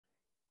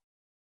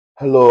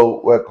Hello,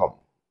 welcome.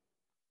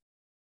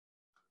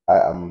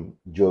 I am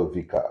Joe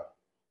Vicar.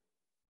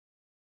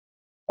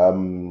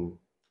 Um,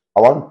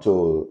 I want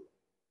to,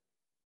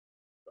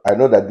 I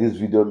know that this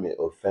video may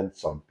offend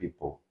some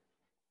people,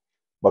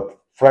 but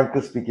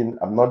frankly speaking,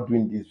 I'm not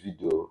doing this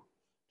video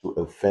to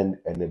offend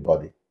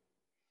anybody.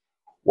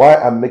 Why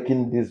I'm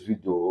making this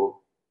video,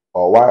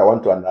 or why I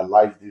want to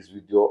analyze this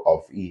video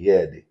of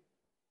Ihedi,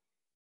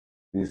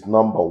 is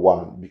number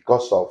one,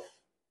 because of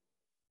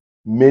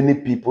many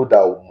people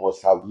that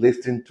must have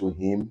listened to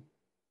him,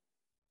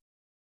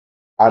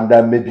 and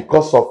that may,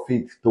 because of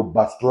it, to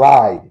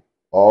backslide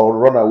or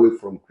run away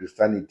from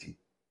Christianity,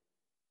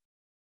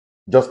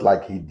 just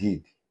like he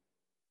did.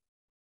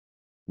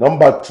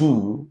 Number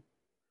two,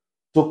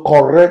 to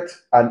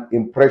correct an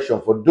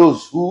impression for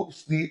those who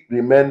still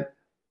remain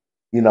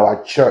in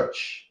our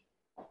church,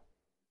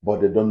 but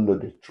they don't know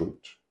the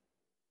truth.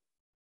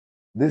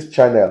 This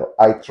channel,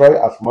 I try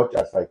as much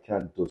as I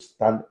can to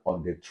stand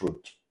on the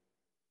truth,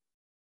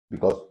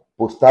 because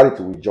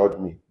posterity will judge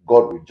me,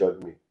 God will judge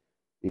me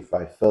if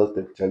I fail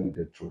to tell you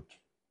the truth.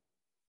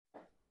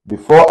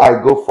 Before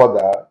I go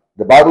further,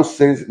 the Bible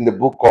says in the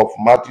book of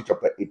Matthew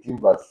chapter 18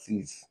 verse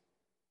 6,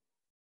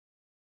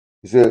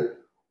 it says,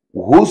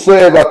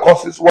 whosoever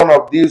causes one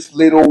of these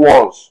little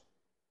ones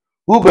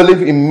who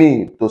believe in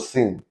me to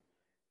sin,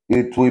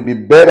 it will be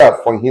better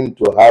for him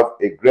to have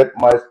a great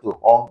milestone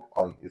hung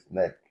on his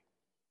neck.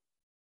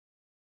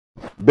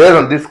 Based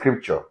on this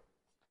scripture,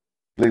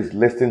 please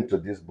listen to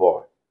this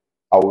boy.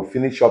 I will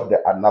finish up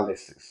the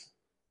analysis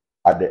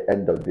at the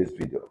end of this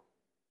video.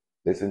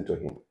 Listen to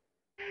him.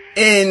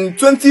 In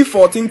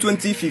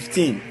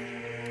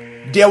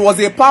 2014-2015, there was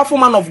a powerful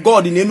man of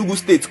God in Enugu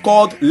State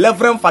called Rev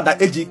Fr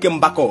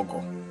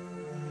Mbaka.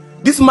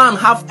 This man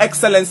have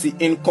excellency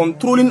in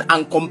controlling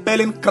and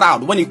compelling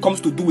crowd when it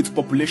comes to do with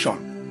population.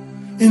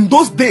 In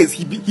those days,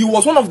 he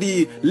was one of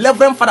the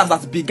Reverend Fathers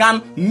that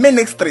began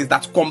ministries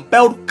that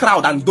compelled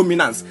crowd and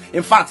dominance.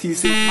 In fact, he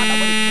is a father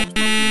when it comes to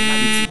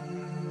criminality.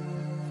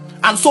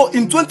 And so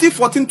in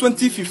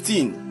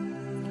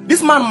 2014-2015,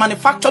 this man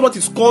manufactured what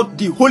is called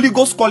the Holy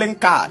Ghost calling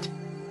card.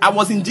 I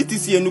was in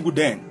GTC Enugu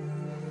then.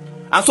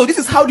 And so this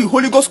is how the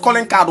Holy Ghost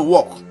calling card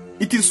works.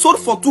 It is sold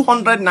for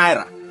 200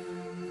 naira.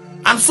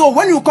 And so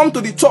when you come to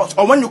the church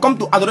or when you come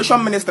to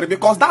adoration ministry,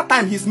 because that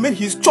time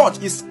his church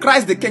is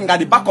Christ the King at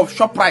the back of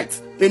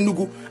ShopRite,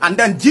 Enugu, and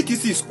then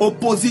GTC is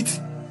opposite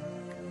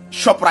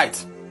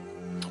ShopRite.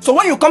 So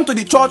when you come to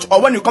the church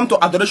or when you come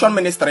to adoration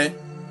ministry,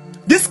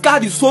 this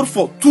card is sold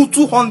for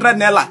 200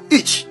 naira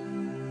each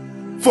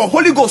for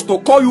Holy Ghost to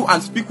call you and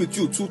speak with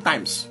you 2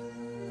 times.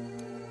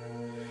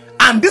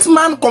 And this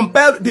man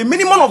compelled the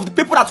minimum of the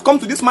people that come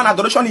to this man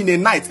adoration in a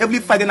night, every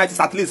Friday night, is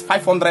at least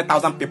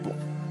 500,000 people.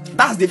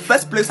 That's the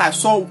first place I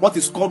saw what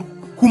is called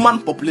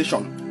human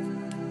population.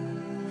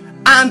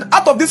 And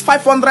out of these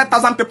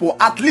 500,000 people,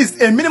 at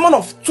least a minimum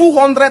of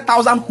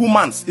 200,000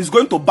 humans is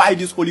going to buy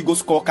this Holy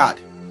Ghost scorecard.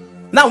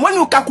 Now, when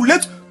you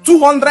calculate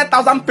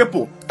 200,000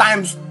 people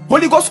times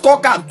Holy Ghost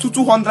scorecard to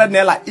 200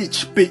 naira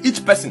each, per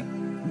each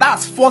person,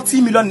 that's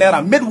 40 million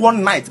naira made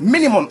one night,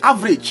 minimum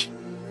average,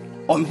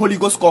 on Holy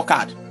Ghost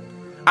scorecard.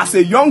 As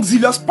a young,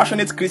 zealous,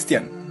 passionate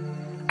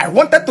Christian, I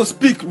wanted to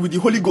speak with the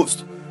Holy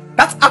Ghost.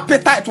 That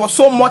appetite was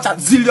so much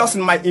zealous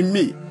in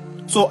me.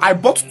 So I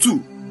bought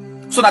 2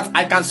 so that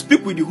I can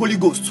speak with the Holy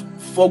Ghost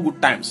 4 good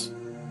times.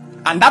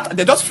 And that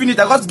they just finished,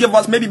 they just gave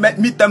us maybe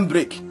mid-term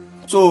break.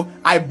 So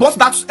I bought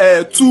that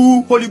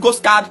 2 Holy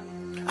Ghost card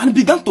and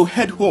began to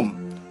head home.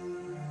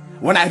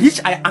 When I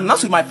reached, I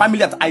announced with my family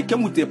that I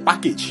came with a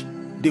package,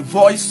 the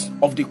voice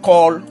of the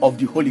call of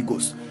the Holy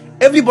Ghost.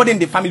 Everybody in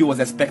the family was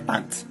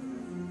expectant.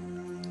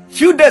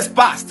 Few days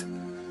passed,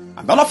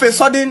 and all of a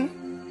sudden,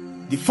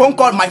 the phone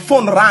call, my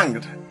phone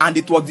rang, and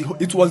it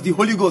was the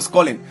Holy Ghost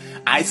calling.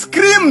 I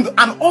screamed,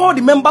 and all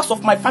the members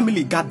of my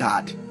family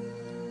gathered.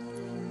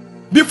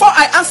 Before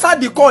I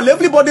answered the call,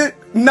 everybody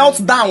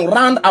knelt down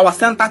round our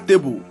center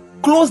table,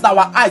 closed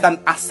our eyes, and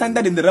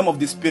ascended in the realm of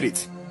the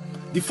spirit.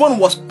 The phone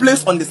was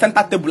placed on the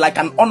center table like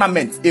an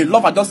ornament a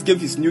lover just gave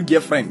his new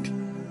girlfriend.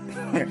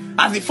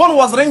 As the phone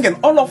was ringing,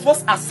 all of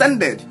us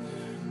ascended.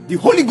 The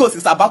Holy Ghost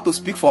is about to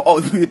speak for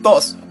us with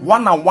us,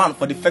 one-on-one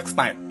for the first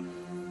time.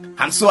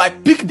 And so I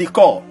picked the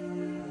call,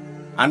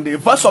 and the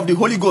voice of the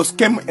Holy Ghost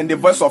came in the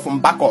voice of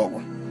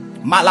Mbaka.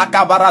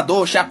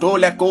 Malakabarado shato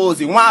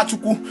lekozi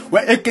wachuku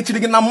we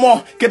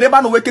ekechiriginamo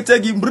kedeba no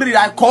weketegi mbri.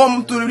 I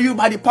come to you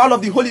by the power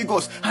of the Holy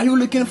Ghost. Are you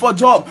looking for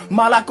job?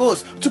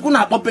 Malakos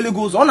chukuna popeli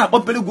goes on a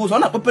popeli goes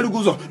on a popeli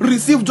goes on.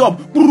 Receive job.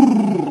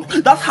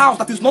 That house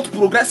that is not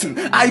progressing,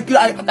 I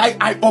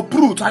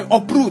uproot.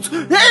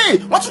 Hey,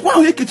 what's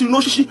wrong with you? No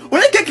shishi.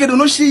 When you take it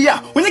no shi ya.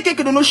 When you take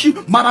it no shi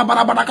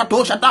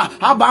marabarabarakato shata.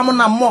 Habam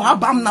na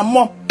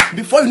mo.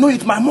 Before you know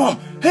it, my mom,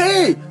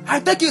 hey, I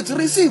take it,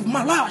 receive,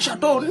 mala,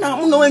 chateau.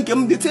 Now, no one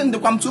came, the thing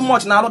become too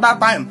much now. That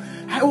time,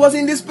 I was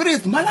in the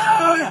spirit,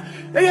 mala,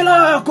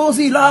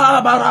 cozy,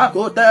 la,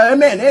 barakote,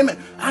 amen.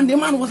 And the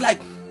man was like,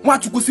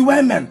 Mwachukwu si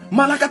women,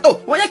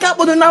 malakato, onye ka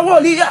akpodo na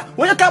woli ya,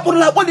 onye ka akpodo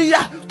na woli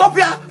ya,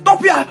 topia,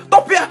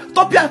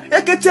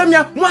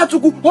 ekechemia,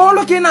 Mwachukwu,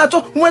 olu ki na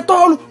acho,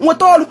 nwetolu,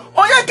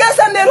 onye ka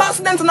send the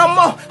last dent na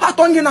mo,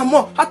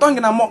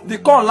 hatongi na mo. The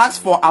call lasts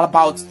for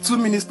about 2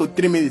 minutes to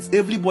 3 minutes.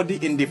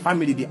 Everybody in the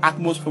family, the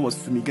atmosphere was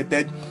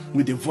fumigated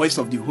with the voice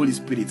of the Holy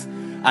Spirit.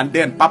 And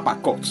then Papa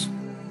caught.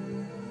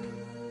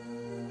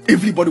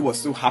 Everybody was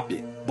so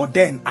happy. But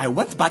then I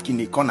went back in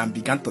the corner and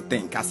began to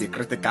think as a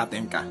critical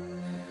thinker.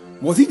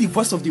 Was it the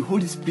voice of the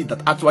Holy Spirit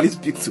that actually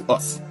speaks to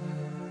us?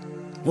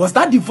 Was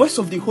that the voice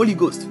of the Holy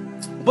Ghost?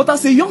 But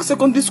as a young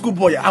secondary school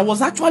boy, I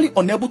was actually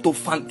unable to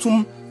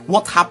fathom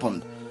what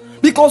happened.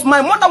 Because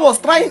my mother was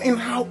trying in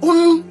her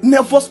own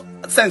nervous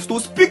sense to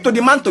speak to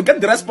the man to get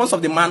the response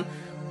of the man.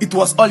 It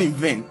was all in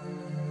vain.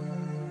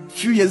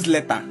 Few years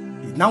later,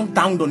 it now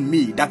dawned on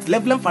me that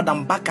Rev Father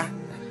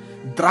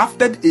Mbaka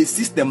drafted a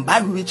system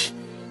by which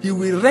he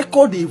will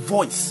record a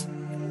voice,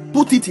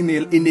 put it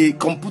in a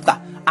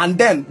computer, and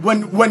then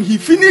when he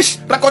finished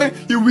recording,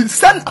 he will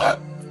send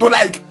to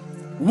like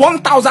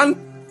 1,000,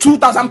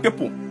 2,000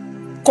 people,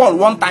 call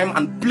one time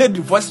and play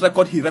the voice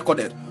record he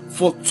recorded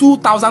for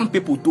 2,000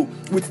 people too,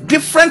 with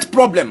different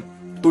problem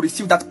to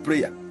receive that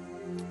prayer.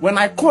 When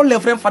I call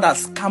Reverend Father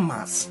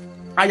scammers,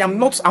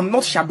 I'm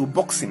not shadow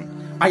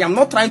boxing. I am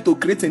not trying to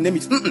create a name.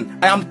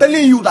 I am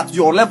telling you that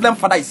your Reverend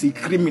Father is a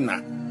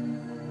criminal.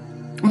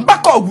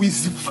 Mbaka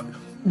is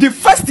the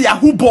first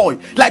Yahoo boy.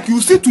 Like you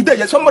see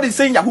today, somebody is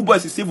saying Yahoo boy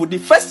is evil. The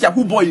first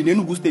Yahoo boy in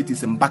Enugu State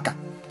is Mbaka.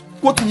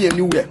 Quote me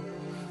anywhere.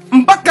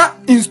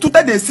 Mbaka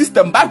instituted a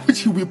system by which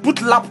he will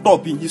put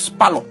laptop in his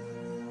parlor,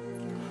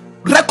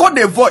 record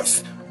a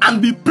voice,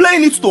 and be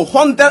playing it to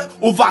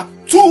over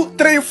 2,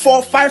 3,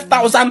 4,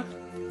 5,000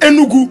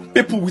 Enugu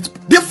people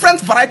with different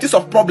varieties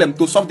of problems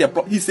to solve their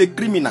problem. He's a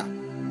criminal.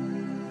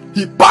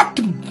 He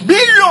packed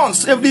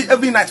millions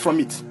every night from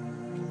it.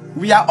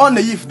 We are all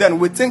naive then.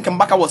 We think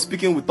Mbaka was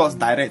speaking with us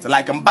direct,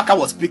 like Mbaka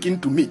was speaking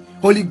to me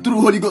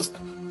through Holy Ghost.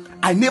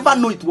 I never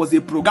know it was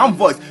a program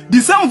voice. The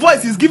same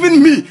voice is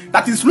giving me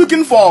that is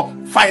looking for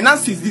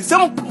finances. The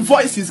same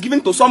voice is given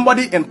to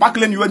somebody in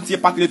Parkland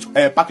UNT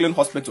Parkland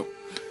Hospital.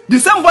 The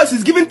same voice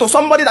is given to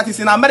somebody that is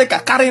in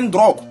America carrying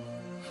drug.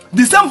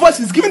 The same voice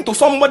is given to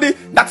somebody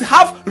that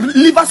have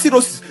liver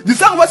cirrhosis. The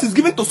same voice is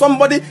given to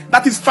somebody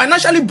that is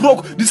financially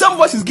broke. The same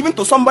voice is given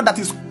to somebody that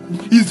his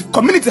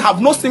community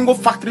have no single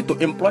factory to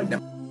employ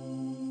them.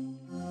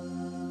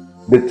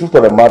 The truth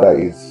of the matter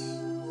is,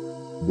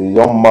 the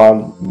young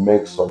man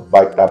makes a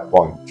vital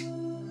point,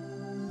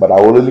 but I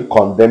will only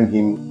condemn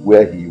him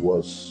where he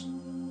was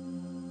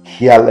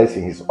careless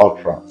in his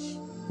utterance.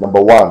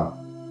 Number one,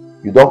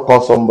 you don't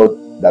call somebody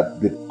that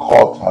the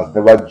court has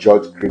never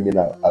judged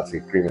criminal as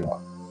a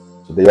criminal.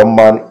 So the young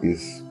man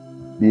is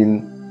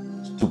being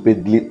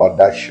stupidly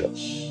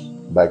audacious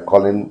by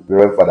calling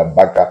Rev Father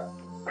Mbaka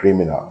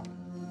criminal.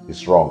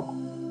 It's wrong.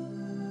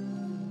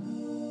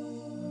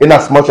 In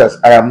as much as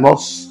I am not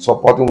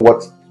supporting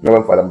what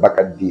Rev Father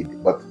Mbaka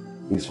did, but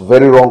it's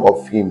very wrong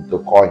of him to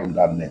call him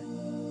that name.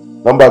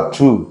 Number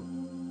two,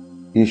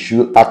 he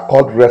should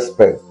accord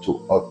respect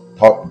to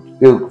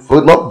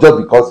authority, not just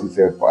because he's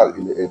a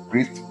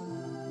priest,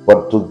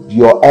 but to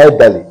your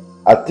elderly.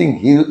 I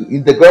think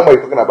the grammar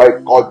you're talking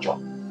about culture,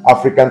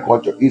 African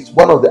culture. It's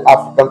one of the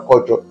African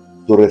culture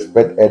to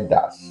respect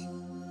elders.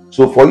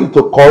 So for you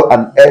to call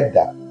an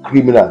elder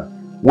criminal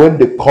when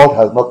the court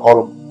has not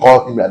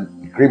called him a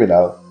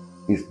criminal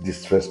is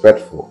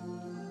disrespectful.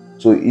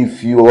 So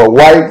if you are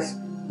wise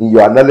in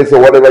your analysis,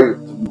 whatever you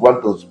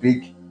want to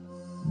speak,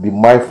 be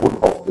mindful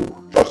of the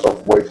choice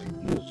of words you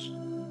use.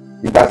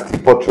 You can still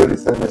portray the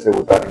same message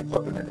without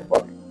insulting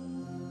anybody.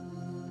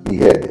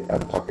 Ihedi,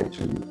 I'm talking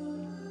to you.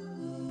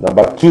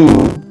 Number two,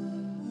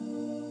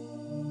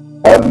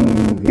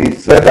 he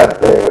said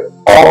that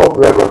all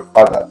Reverend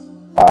Fathers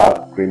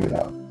are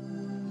criminal.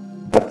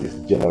 That is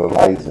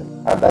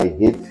generalizing, and I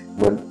hate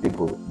when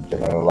people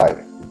generalize.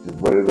 It is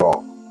very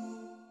wrong.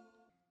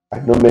 I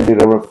know many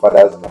Reverend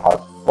Fathers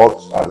have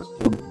fought and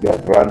stood their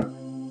ground,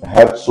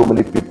 helped so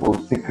many people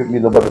secretly,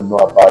 nobody know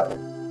about them.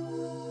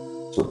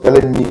 So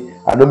telling me,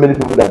 I know many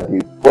people that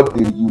what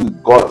they use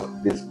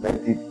God, they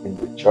spent it in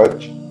the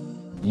church,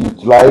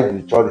 utilize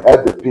the church,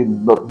 help the people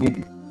not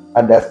needy,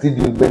 and they're still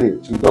doing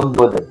many, so you don't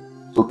know them.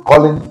 So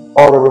calling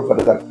all Reverend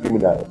Fathers are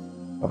criminal,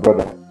 my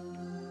brother,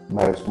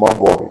 my small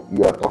boy,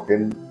 you are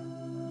talking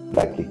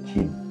like a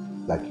kid,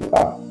 like you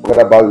are. What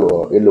about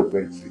your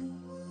eloquence?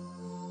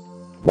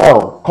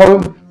 Now,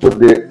 coming to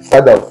the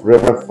side of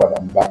Reverend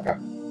Father Mbaka,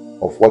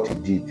 of what he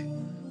did,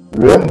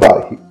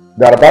 remember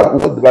that about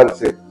what the Bible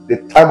said, the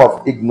time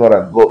of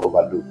ignorance God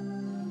overlooked.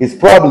 It's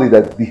probably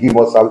that he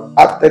must have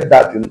acted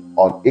that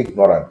on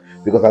ignorance,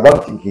 because I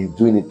don't think he's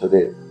doing it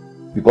today.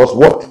 Because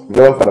what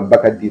Reverend Father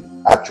Mbaka did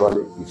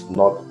actually is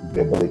not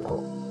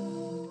biblical.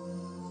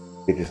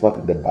 It is not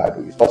in the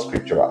Bible. It's not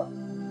scriptural.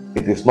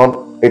 It is not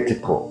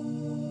ethical.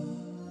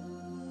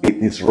 It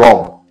is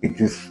wrong. It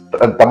is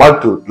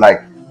tantamount to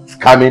like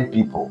scamming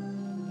people.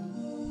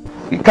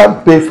 You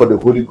can't pay for the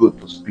Holy Ghost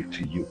to speak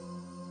to you.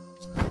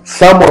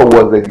 Samuel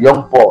was a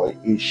young boy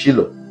in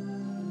Shiloh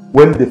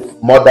when the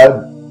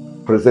mother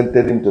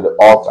presented him to the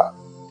altar.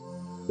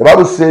 The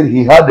Bible said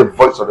he heard the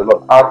voice of the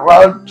Lord and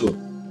ran to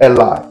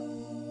Eli.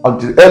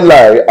 Until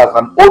Eli, as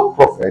an old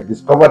prophet,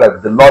 discovered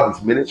that the Lord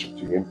is ministering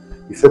to him,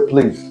 he said,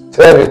 please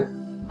tell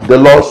him, the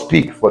Lord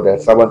speak, for their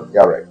servant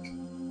heareth.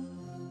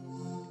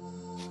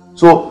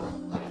 So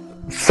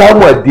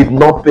Samuel did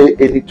not pay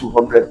any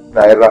 200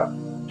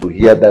 naira to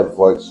hear that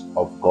voice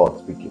of God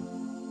speaking.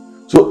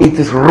 So it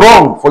is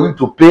wrong for you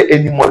to pay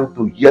any money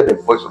to hear the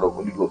voice of the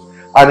Holy Ghost.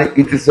 And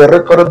it is a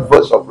recorded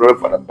voice of Rev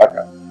Fr.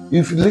 Mbaka.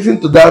 If you listen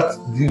to that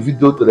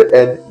video to the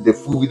end, the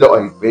full video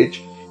on his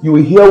page, you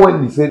will hear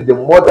when he said the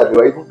mother, they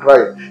were even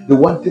crying. They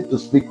wanted to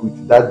speak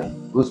with daddy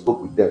who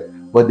spoke with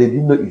them, but they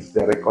didn't know it's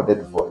the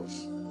recorded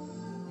voice.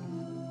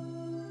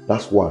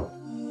 That's one.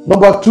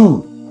 Number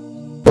two,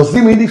 does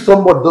it mean if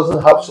somebody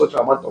doesn't have such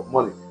amount of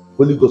money,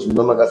 Holy Ghost will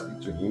no longer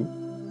speak to him?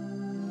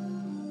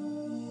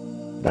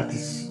 That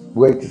is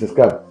where it is a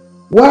scam.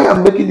 Why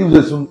I'm making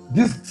this assumption,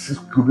 this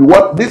could be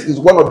what this is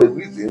one of the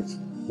reasons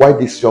why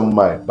this young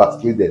man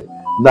backslided.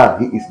 Now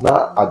he is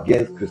now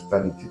against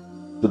Christianity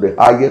to the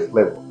highest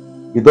level.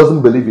 He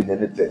doesn't believe in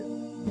anything.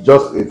 He's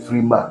just a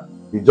free man.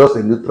 He's just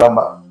a neutral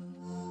man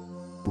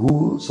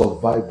who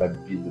survived by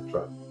being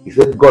neutral. He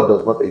said God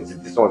does not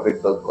exist. This one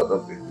said God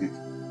doesn't exist.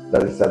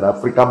 That is an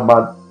African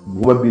man,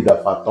 human being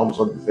that Fat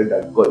Thompson said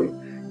that God is.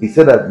 He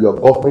said that your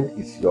government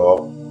is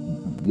your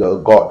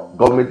God.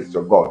 Government is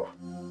your God.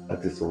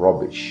 That is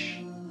rubbish.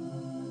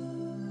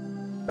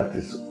 That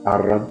is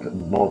arrant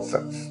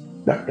nonsense.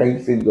 That can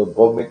you say your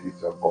government is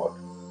your God?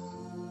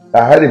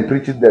 I heard him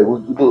preaching that who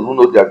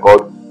know their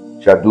God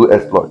shall do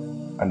exploit,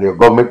 and your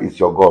government is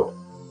your God.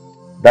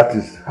 That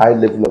is high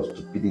level of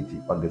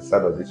stupidity on the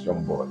side of this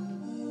young boy.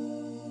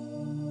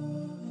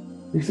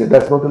 He said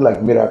there's nothing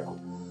like miracle.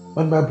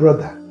 But my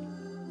brother,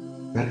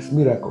 there is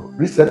miracle.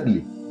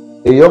 Recently,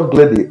 a young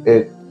lady,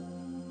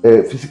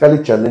 a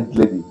physically challenged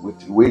lady with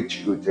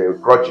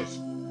crutches,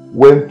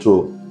 went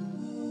to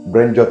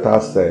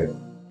Brenjota's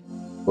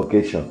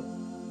occasion.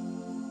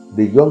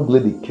 The young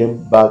lady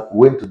came back,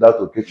 went to that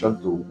occasion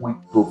to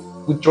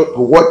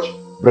watch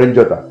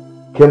Brenjota,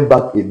 came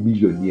back a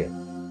millionaire.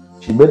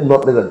 She made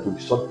not less than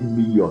 20-something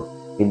million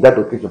in that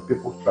occasion.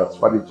 People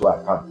transferred it to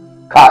her account.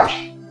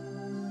 Cash.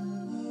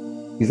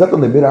 Is that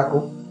not a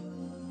miracle?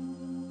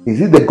 Is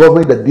it the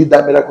government that did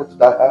that miracle to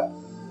that her?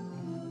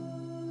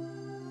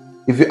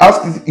 If you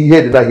ask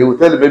Ihedi that, he will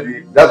tell you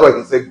maybe that's why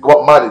he said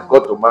God, man is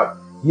God to man.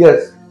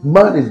 Yes,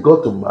 man is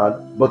God to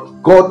man,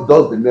 but God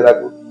does the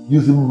miracle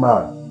using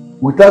man.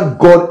 Without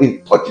God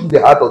touching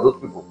the heart of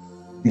those people,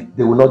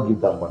 they will not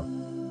give that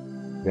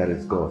man. There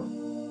is God.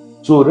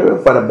 So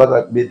Rev Fr.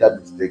 Mbaka made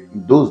that mistake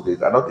in those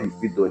days. I don't think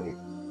he's still doing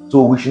it.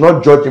 So we should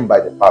not judge him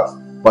by the past.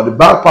 But the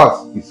bad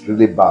past is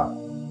really bad.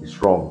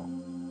 It's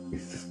wrong.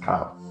 It's a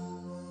scam.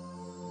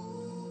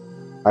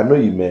 I know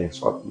you may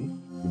insult me,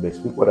 you may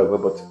speak whatever,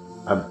 but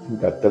I'm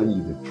telling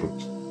you the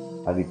truth.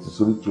 And it is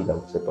only true that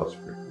will set us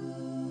free.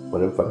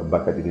 But Rev Fr.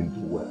 Mbaka didn't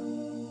do well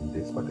in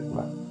this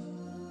particular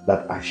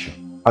that action.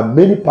 And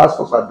many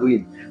pastors are doing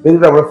it. Many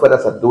Reverend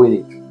fathers are doing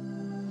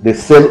it. They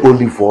sell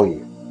olive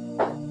oil.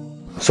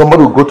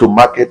 Somebody will go to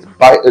market,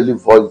 buy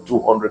olive oil,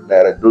 200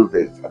 naira those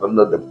days. I don't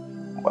know them.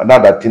 Now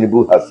that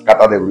Tinubu has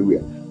scattered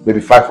everywhere,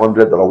 maybe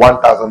 500 or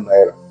 1,000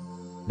 naira.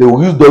 They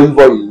will use the olive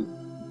oil,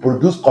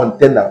 produce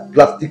container,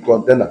 plastic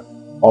container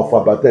of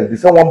about 10. They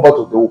sell one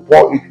bottle, they will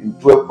pour it in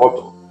 12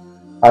 bottles.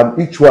 And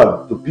each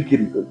one, to pick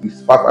it,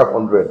 is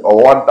 500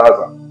 or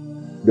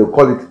 1,000. They'll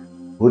call it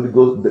Holy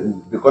Ghost,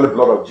 they call it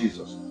blood of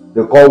Jesus.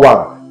 They call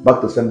one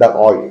back to send that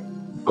oil.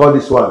 Call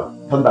this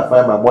one thunder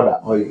fire my mother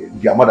oil,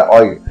 their mother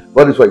oil.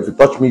 Call this one, if you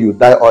touch me, you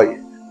die oil.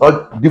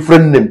 Not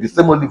different name, the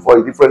same olive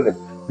oil, different name.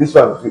 This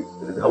one,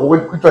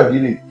 which one do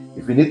you need?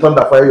 If you need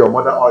thunder fire your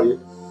mother oil,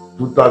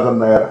 2,000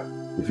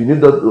 naira. If you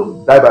need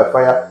to die by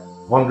fire,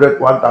 100,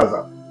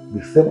 1,000.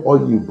 The same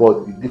oil you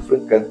bought in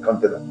different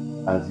container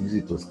and use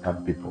it to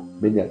scam people.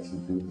 Many are still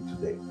doing it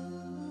today.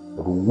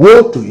 But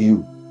woe to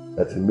you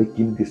that is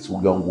making this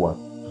young one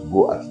to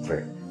go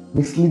astray,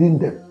 misleading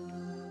them.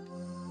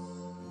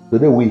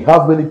 Today we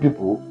have many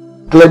people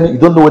claiming you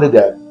don't know whether they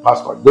are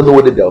pastors, you don't know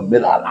whether they are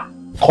men.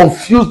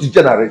 Confused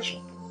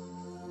generation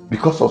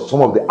because of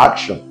some of the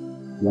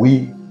action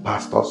we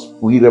pastors,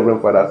 we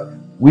reverend fathers,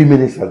 we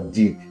ministers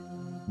did.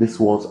 These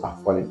ones are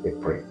falling a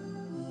prey.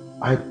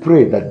 I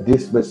pray that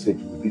this message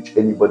will reach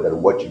anybody that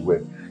watching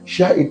well.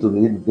 Share it to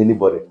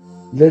anybody.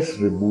 Let's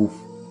remove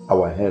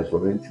our hands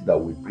from anything that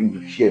will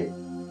bring shame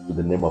to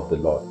the name of the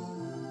Lord.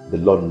 The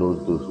Lord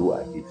knows those who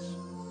are His.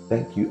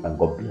 Thank you and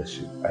God bless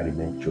you. I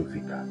remain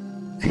Jovika.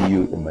 See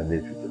you in my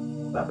next video.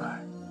 Bye bye.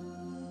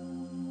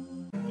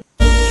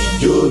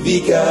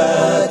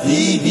 Jovika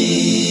TV,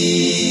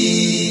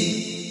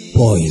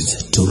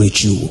 poised to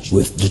reach you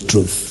with the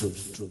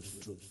truth.